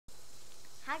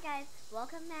guys,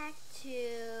 welcome back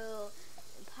to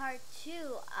part 2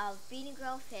 of feeding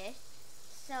grilled fish.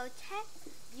 So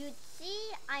you'd see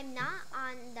I'm not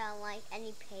on the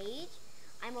any page.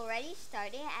 I'm already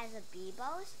started as a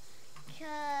B-boss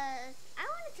because I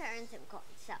wanted to earn some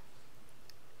coins. So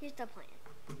here's the plan.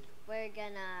 We're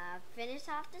gonna finish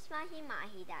off this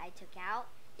Mahimahi that I took out.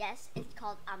 Yes, it's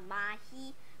called a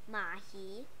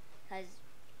Mahimahi because,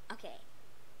 okay,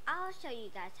 I'll show you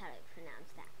guys how to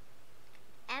pronounce that.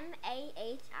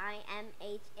 Mahimahi.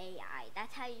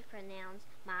 That's how you pronounce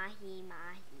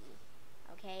Mahimahi.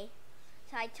 Okay?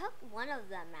 So I took one of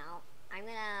them out. I'm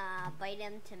gonna bite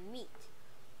him to meat.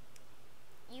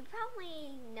 You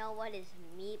probably know what is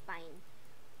meat by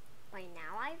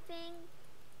now, I think,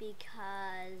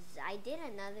 because I did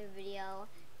another video.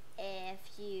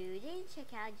 If you didn't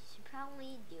check out, you should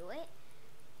probably do it,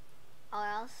 or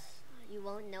else you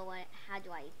won't know how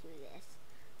do I do this.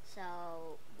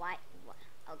 So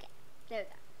okay, there we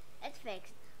go. It's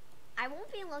fixed. I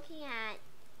won't be looking at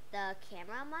the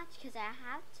camera much because I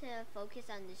have to focus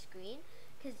on the screen,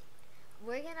 because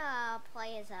we're gonna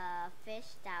play as a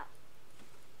fish that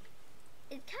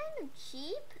is kind of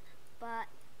cheap, but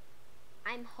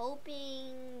I'm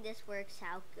hoping this works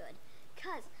out good,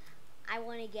 because I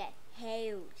want to get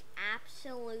huge,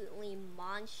 absolutely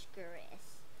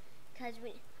monstrous, because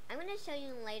I'm going to show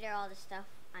you later all the stuff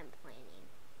I'm planning.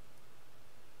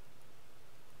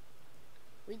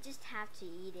 We just have to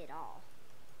eat it all.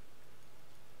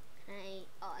 I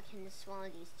can just swallow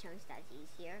these chunks, that's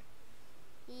easier.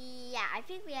 Yeah, I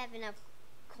think we have enough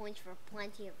coins for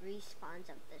plenty of respawns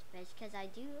of this fish, because I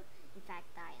do, in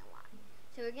fact, die a lot.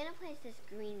 So we're going to place this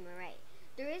green moray.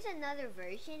 There is another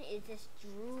version, is this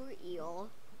Drew Eel,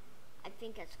 I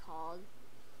think it's called.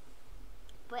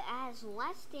 But it has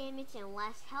less damage and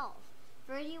less health.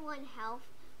 31 health,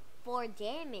 4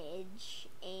 damage,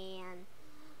 and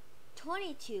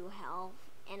 22 health,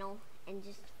 and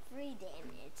just 3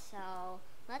 damage. So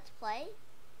let's play.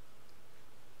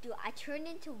 Dude, I turned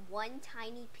into one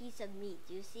tiny piece of meat.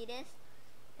 Do you see this?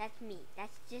 That's meat.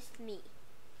 That's just meat.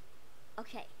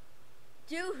 Okay.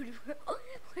 Dude, we're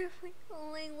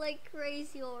going like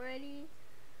crazy already.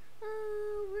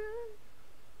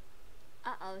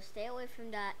 Uh-oh, stay away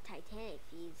from that Titanic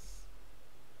feeds.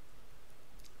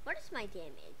 What is my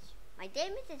damage? My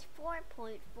damage is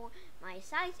 4.4. My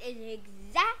size is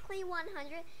exactly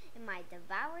 100. And my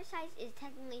devour size is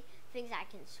technically things I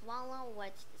can swallow.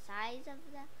 What's the size of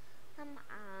the...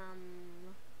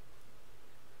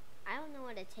 I don't know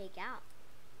what to take out.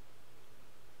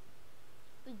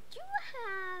 We do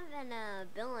have an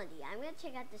ability. I'm going to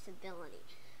check out this ability.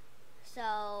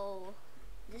 So,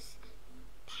 this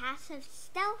passive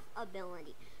stealth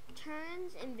ability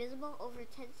turns invisible over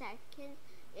 10 seconds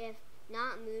if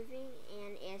not moving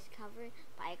and is covered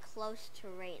by close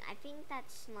terrain. I think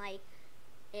that's like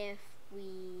if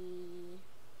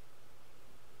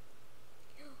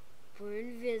we're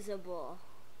invisible.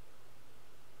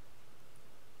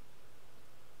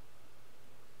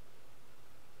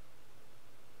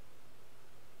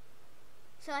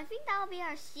 So I think that'll be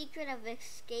our secret of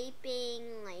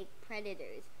escaping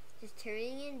predators. Just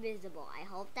turning invisible. I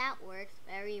hope that works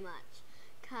very much.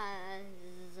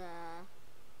 Cause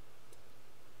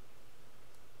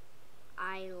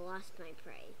I lost my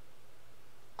prey.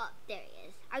 Oh, there he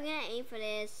is. I'm gonna aim for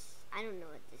this. I don't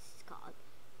know what this is called.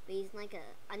 But he's like a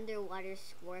underwater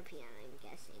scorpion, I'm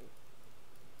guessing.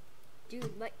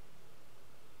 Dude, but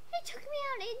he took me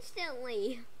out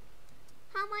instantly.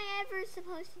 How am I ever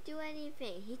supposed to do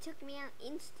anything? He took me out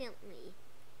instantly.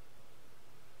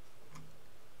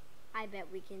 I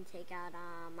bet we can take out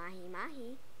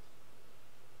Mahimahi.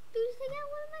 Dude, take out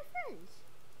one of my friends.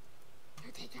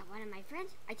 You take out one of my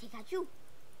friends, I take out you.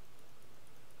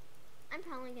 I'm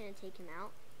probably gonna take him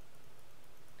out,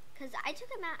 cause I took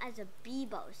him out as a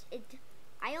B-boss.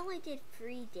 I only did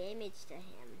 3 damage to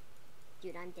him.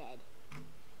 Dude, I'm dead.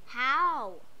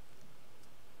 How?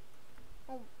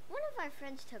 Well, one of our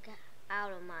friends took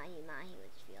out a Mahimahi,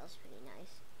 which feels pretty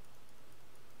nice.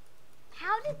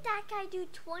 How did that guy do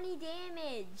 20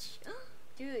 damage?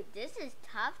 Dude, this is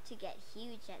tough to get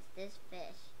huge as this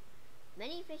fish.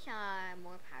 Many fish are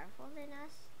more powerful than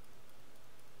us.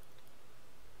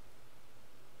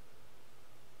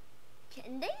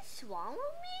 Can they swallow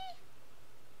me?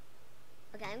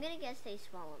 Okay, I'm gonna guess they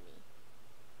swallow me.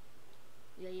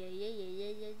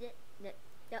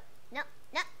 No.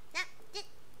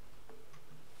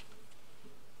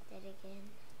 Dead again.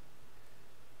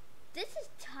 This is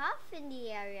tough in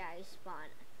the area I spawn.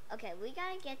 Okay, we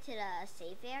gotta get to the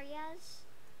safe areas,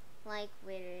 like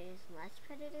where there's less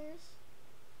predators.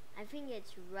 I think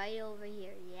it's right over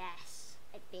here. Yes,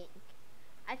 I think.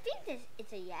 I think this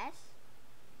it's a yes.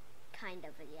 Kind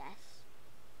of a yes.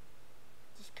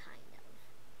 Just kind of.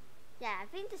 Yeah, I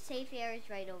think the safe area is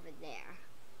right over there.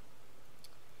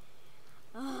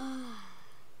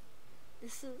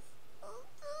 This is so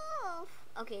tough.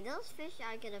 Okay, those fish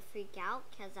are gonna freak out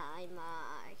because I'm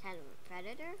kind of a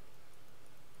predator.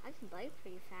 I can bite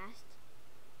pretty fast.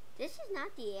 This is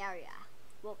not the area.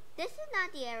 Well, this is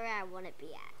not the area I want to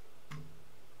be at.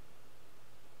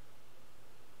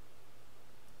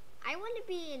 I want to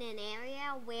be in an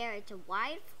area where it's a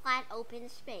wide, flat, open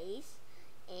space,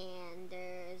 and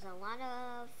there's a lot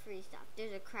of free stuff.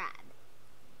 There's a crab.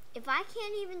 If I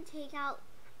can't even take out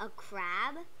a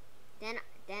crab, then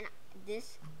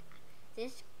this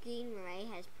green ray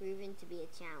has proven to be a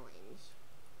challenge.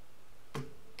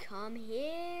 Come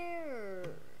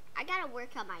here. I gotta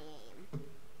work on my aim.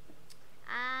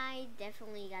 I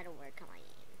definitely gotta work on my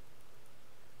aim.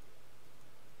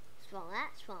 Swallow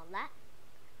that, swallow that.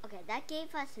 Okay, that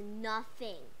gave us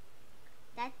nothing.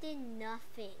 That did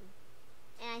nothing.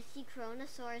 And I see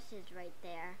Chronosauruses right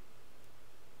there.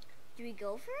 Do we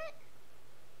go for it?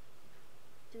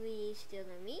 Do we steal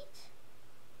their meat?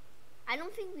 I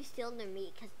don't think we steal their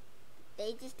meat because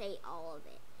they just ate all of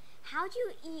it. How do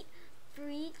you eat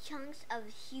 3 chunks of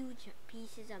huge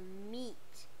pieces of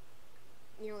meat?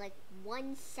 You know, like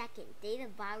 1 second. They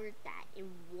devoured that in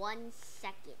 1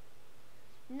 second.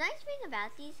 The nice thing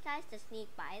about these guys to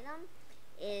sneak by them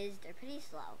is they're pretty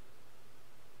slow.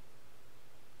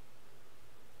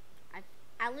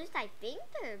 At least I think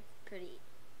they're pretty.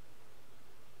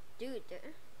 Dude,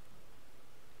 they're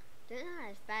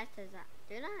not as fast as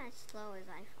they're not as slow as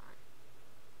I thought.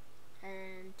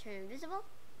 And turn invisible?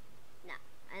 No,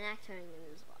 I'm not turning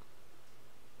invisible.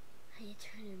 How do you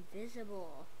turn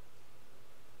invisible?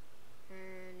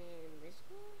 Turn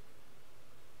invisible?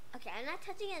 Okay, I'm not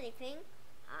touching anything.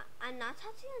 I'm not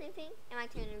touching anything. Am I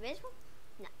turning invisible?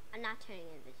 No, I'm not turning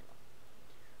invisible.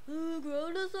 Ooh,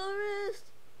 Chronosaurus!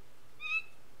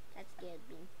 That scared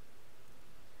me.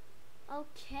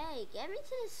 Okay, get me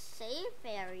to the safe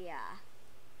area.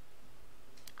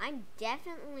 I'm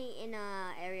definitely in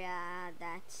an area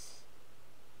that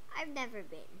I've never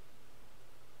been.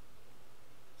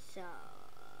 So,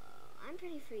 I'm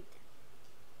pretty freaked out.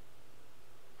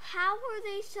 How are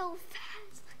they so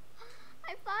fast?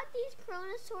 I thought these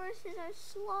Chronosauruses are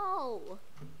slow.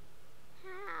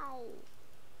 How?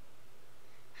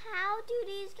 How do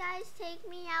these guys take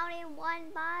me out in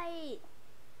 1 bite?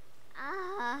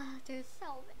 There's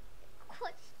so many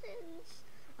questions.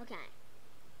 Okay,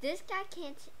 this guy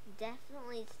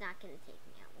definitely it's not gonna take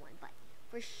me out in 1 bite.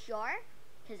 For sure,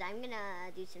 because I'm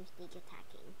gonna do some sneak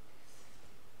attacking.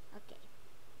 Okay.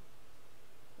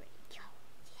 Ready, go.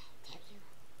 Yeah, there you go.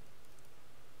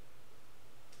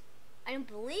 I don't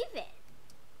believe it.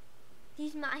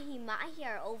 These Mahimahi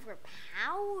are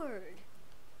overpowered.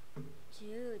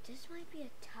 Dude, this might be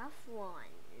a tough one.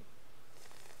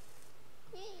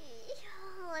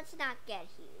 Let's not get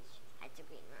huge at the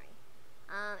green ray.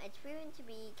 It's proven to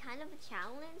be kind of a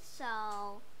challenge,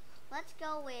 so let's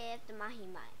go with the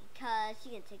Mahimahi, because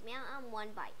he can take me out on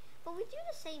 1 bite. But we do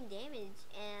the same damage,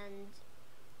 and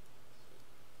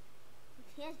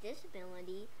he has this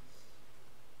ability.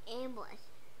 Ambush.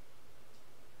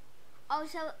 Oh,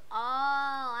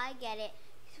 I get it.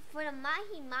 For the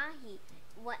Mahimahi,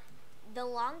 the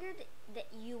longer that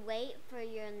you wait for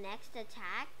your next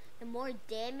attack, the more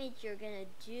damage you're gonna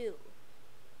do.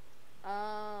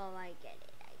 Oh, I get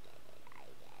it.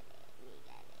 We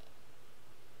get it.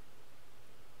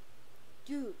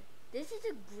 Dude, this is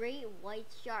a great white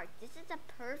shark. This is a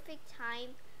perfect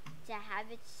time to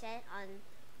have it set on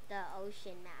the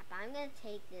ocean map. I'm gonna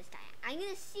take this guy. I'm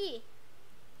gonna see.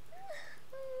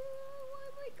 Why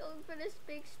am I going for this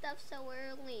big stuff so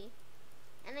early?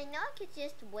 And I know I could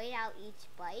just wait out each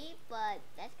bite, but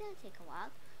that's gonna take a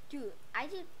while. Dude, I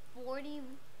did 40,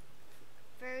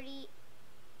 30.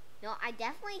 No, I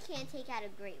definitely can't take out a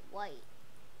great white.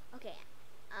 Okay,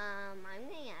 I'm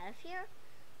getting out of here.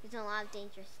 There's a lot of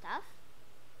dangerous stuff.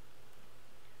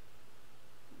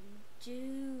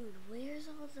 Dude, where's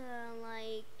all the,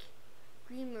 like,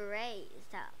 green berets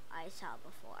that I saw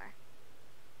before?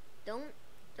 Don't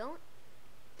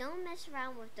mess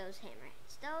around with those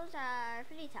hammerheads. Those are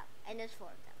pretty tough, and there's 4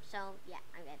 of them. So yeah,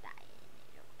 I'm gonna die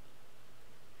either way.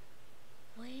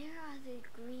 Where are the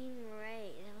green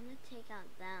rays? I wanna take out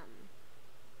them.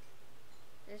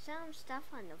 There's some stuff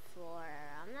on the floor.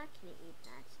 I'm not gonna eat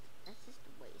that. That's just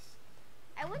a waste.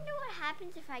 I wonder what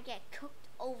happens if I get cooked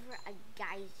over a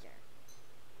geyser.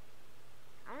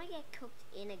 I wanna get cooked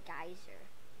in a geyser.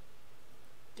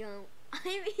 I'm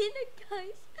in a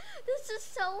geyser. This is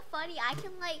so funny. I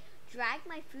can like drag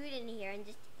my food in here and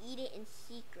just eat it in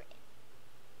secret.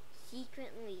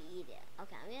 Secretly eat it.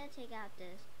 Okay, I'm gonna take out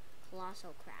this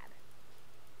colossal crab.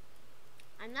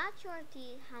 I'm not sure if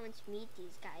how much meat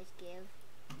these guys give,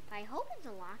 but I hope it's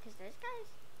a lot because this guy's.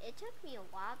 It took me a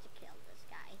while to kill this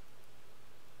guy.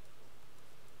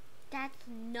 That's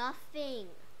nothing.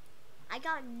 I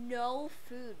got no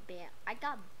food. I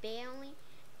got barely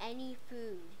any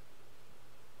food.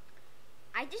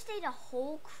 I just ate a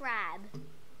whole crab,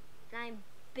 and I'm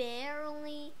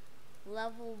barely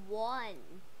level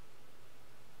 1.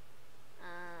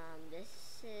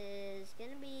 This is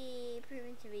gonna be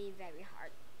proven to be very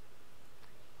hard.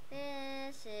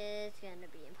 This is gonna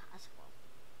be impossible.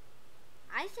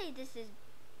 I say this is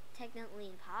technically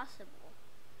impossible.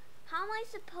 How am I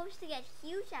supposed to get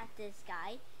huge at this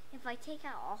guy if I take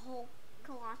out a whole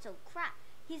colossal crab?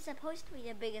 He's supposed to be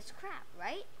the biggest crab,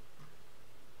 right?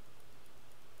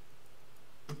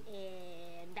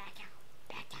 And back out,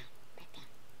 back down, back down.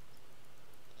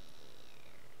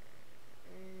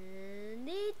 And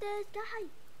eat this guy.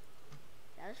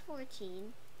 That was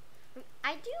 14.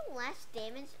 I do less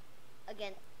damage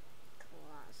against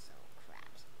colossal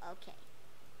crabs. Okay.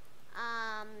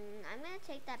 I'm gonna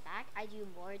take that back. I do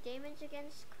more damage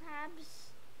against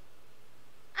crabs.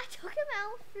 I took him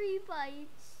out 3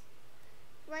 bites.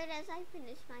 Right as I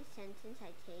finish my sentence,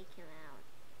 I take him out.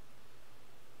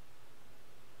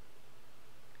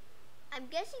 I'm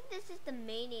guessing this is the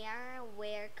main area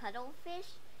where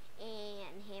cuttlefish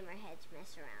and hammerheads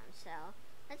mess around. So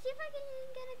let's see if I can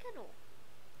get a cuddle.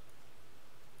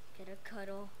 Get a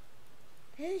cuddle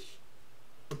fish.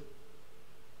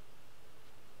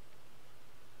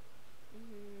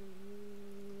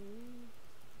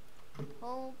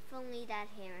 Hopefully that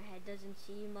hammerhead doesn't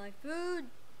see my food.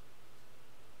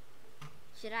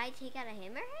 Should I take out a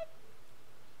hammerhead?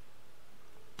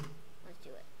 Let's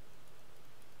do it.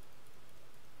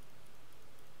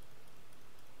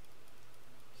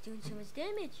 He's doing so much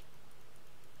damage.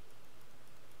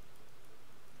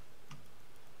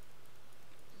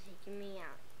 They're taking me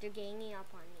out. They're ganging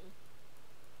up on me.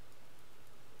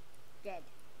 Dead.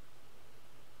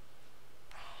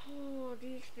 Oh,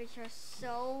 these fish are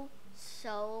so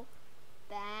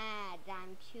bad that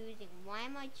I'm choosing. Why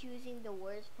am I choosing the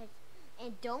worst fish?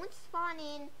 And don't spawn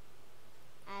in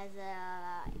as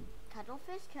a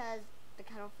cuttlefish because the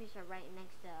cuttlefish are right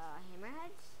next to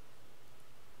hammerheads.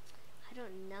 I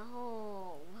don't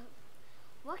know.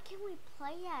 What can we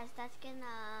play as that's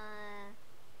gonna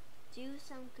do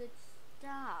some good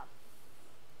stuff?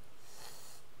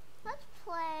 Let's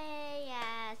play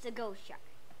as a ghost shark.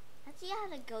 Let's see how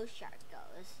the ghost shark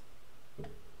goes.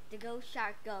 The ghost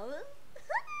shark goes?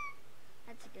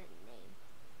 That's a good name.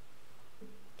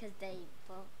 Because they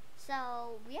both.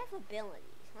 So, we have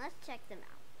abilities. Let's check them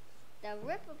out. The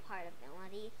rip apart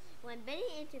ability. When bitten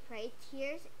into prey,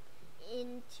 tears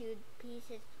into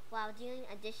pieces while dealing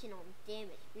additional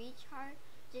damage.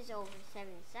 Recharges over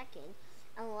 7 seconds.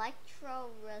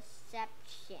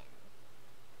 Electroreception.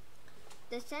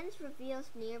 The sense reveals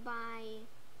nearby.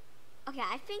 Okay,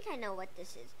 I think I know what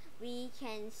this is. We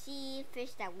can see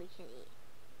fish that we can eat.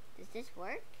 Does this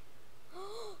work?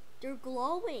 They're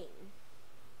glowing.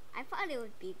 I thought it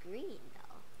would be green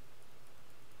though.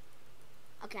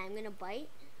 Okay, I'm gonna bite.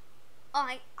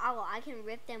 Oh, I can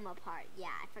rip them apart.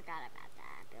 Yeah, I forgot about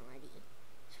that ability.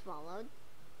 Swallowed.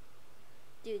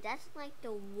 Dude, that's like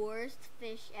the worst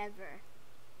fish ever.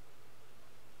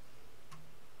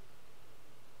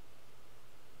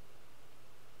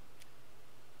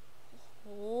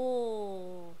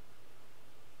 Oh.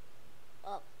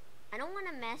 Oh, I don't want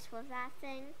to mess with that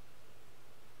thing.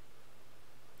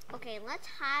 Okay, let's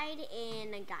hide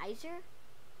in a geyser.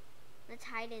 Let's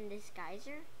hide in this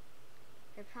geyser.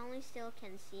 They probably still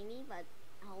can see me, but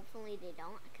hopefully they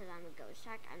don't because I'm a ghost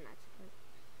shark. I'm not supposed to.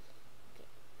 Okay,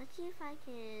 let's see if I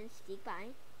can sneak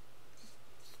by.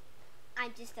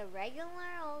 I'm just a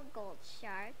regular old gold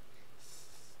shark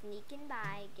sneaking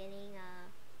by, getting a.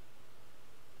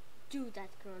 Dude,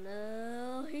 that's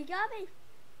gonna. He got me.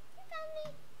 He got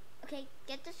me. Okay,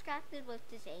 get distracted with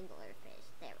this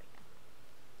anglerfish. There we go.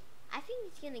 I think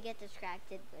he's gonna get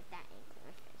distracted with that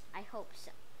anglerfish. I hope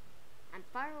so. I'm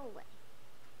far away.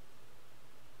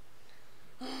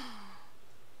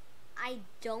 I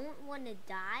don't want to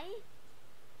die,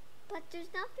 but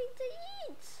there's nothing to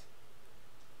eat.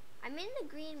 I'm in the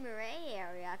Green Marais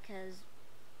area because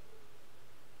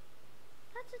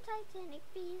that's a Titanic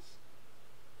piece.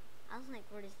 I was like,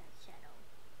 what is that shadow?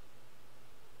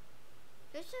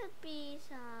 There should be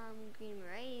some Green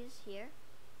Marais here.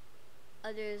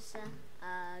 Oh, there's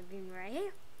Green Marais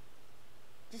here.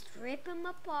 Just rip them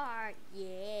apart.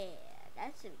 Yeah,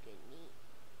 that's some good meat.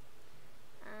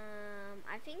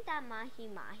 think that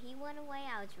Mahimahi went away.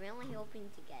 I was really hoping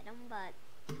to get him, but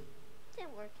it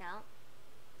didn't work out.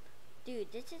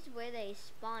 Dude, this is where they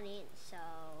spawn in, so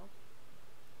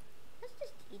let's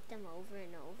just eat them over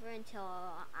and over until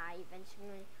I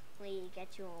eventually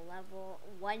get to a level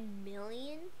 1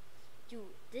 million.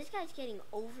 Dude, this guy's getting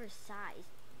oversized.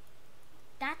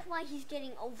 That's why he's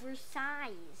getting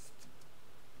oversized.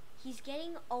 He's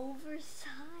getting oversized.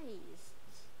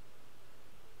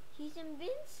 He's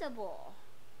invincible.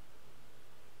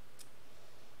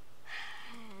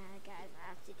 Guys, I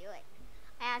have to do it.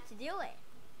 I have to do it.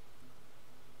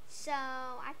 So,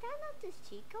 I found out this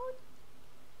cheat code.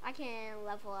 I can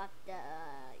level up the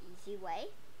easy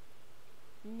way.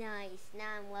 Nice,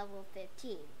 now I'm level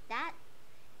 15.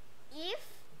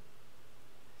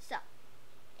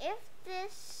 If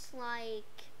this,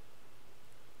 like,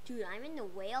 dude, I'm in the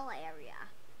whale area.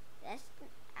 That's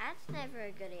never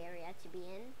a good area to be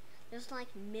in. There's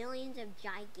like millions of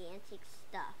gigantic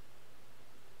stuff.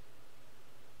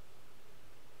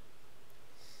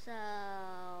 So,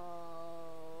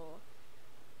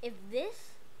 if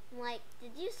this, like,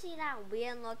 did you see that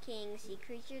weird looking sea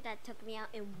creature that took me out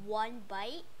in one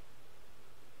bite?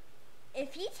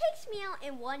 If he takes me out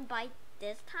in one bite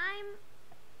this time,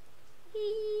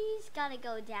 he's gotta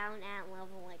go down at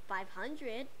level like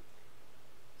 500.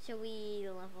 Should we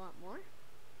level up more?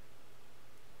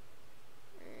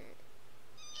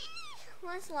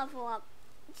 Let's level up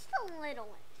just a little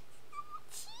bit.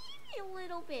 A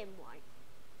little bit more.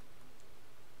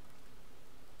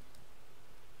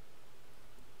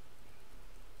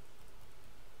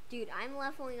 Dude, I'm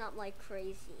leveling up like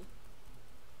crazy.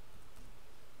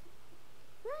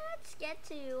 Let's get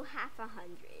to half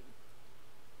 100.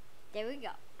 There we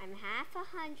go. I'm half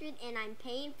 100 and I'm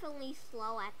painfully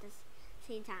slow at the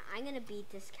same time. I'm gonna beat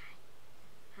this guy.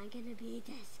 I'm gonna beat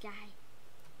this guy.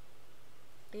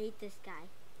 Beat this guy.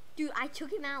 Dude, I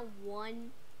took him out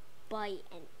one bite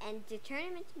and to turn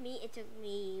him into me, it took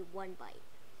me one bite.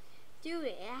 Dude,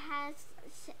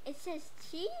 it says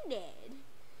cheated.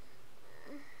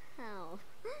 Oh.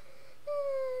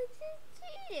 It says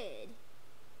cheated.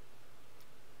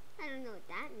 I don't know what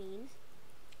that means.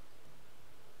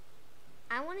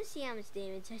 I want to see how much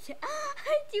damage I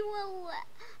do.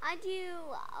 I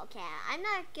do. Okay, I'm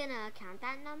not gonna count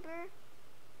that number.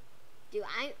 Dude,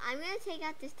 I'm gonna take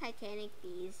out this Titanic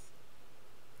beast.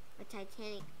 A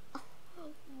Titanic.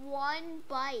 Oh, one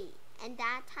bite, and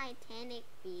that Titanic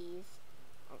beast,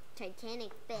 or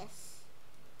Titanic fist,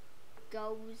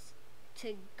 goes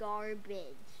to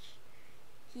garbage.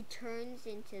 He turns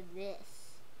into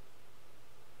this.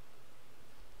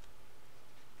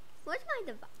 What's my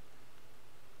devour?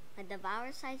 My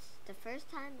devour size the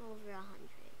first time over 100.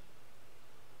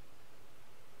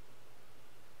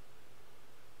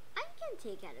 I can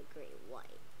take out a great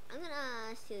white. I'm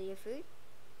gonna steal your food.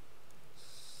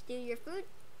 Steal your food,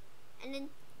 and then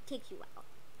take you out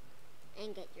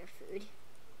and get your food.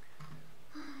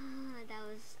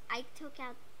 I took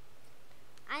out.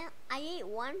 I ate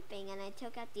one thing and I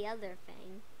took out the other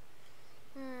thing.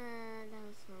 That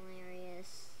was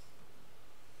hilarious.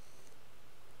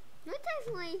 We're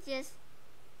definitely just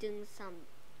doing some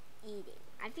eating.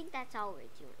 I think that's all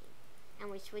we're doing. And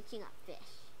we're switching up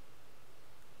fish.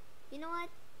 You know what?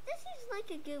 This is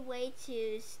like a good way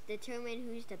to determine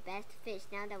who's the best fish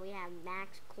now that we have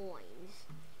max coins.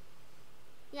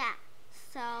 Yeah,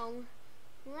 so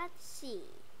let's see.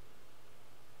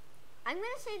 I'm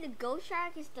gonna say the ghost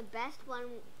shark is the best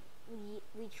one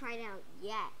we tried out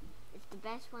yet. It's the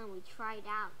best one we tried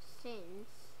out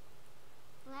since.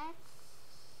 Let's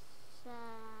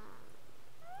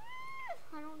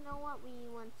I don't know what we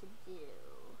want to do.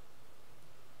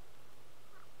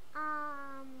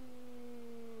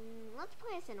 Let's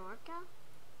play as an orca.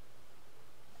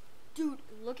 Dude,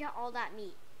 look at all that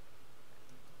meat.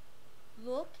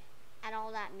 Look at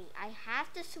all that meat. I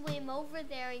have to swim over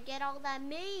there and get all that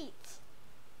meat.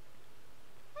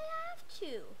 I have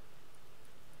to.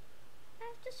 I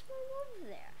have to swim over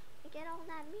there and get all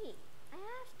that meat. I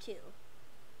have to.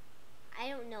 I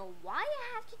don't know why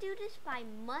I have to do this, but I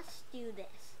must do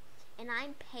this. And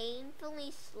I'm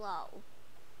painfully slow.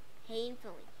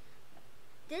 Painfully.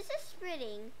 This is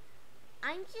sprinting.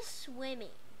 I'm just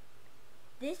swimming.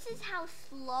 This is how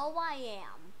slow I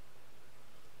am.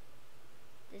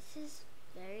 This is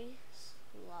very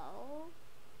slow.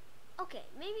 Okay,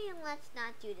 maybe let's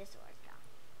not do this orca.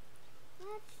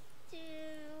 Let's do...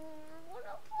 I want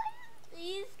to play with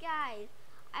these guys.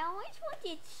 I always want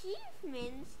the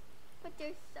achievements, but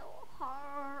they're so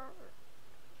hard.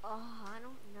 Oh, I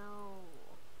don't know.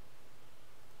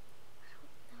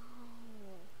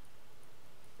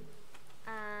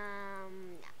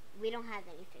 We we don't have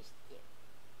any fish to do.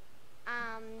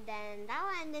 Then that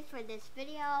will end it for this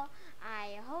video.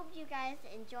 I hope you guys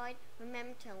enjoyed.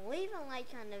 Remember to leave a like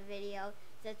on the video,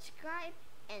 subscribe,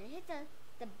 and hit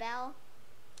the bell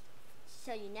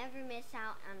so you never miss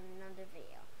out on another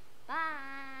video.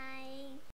 Bye!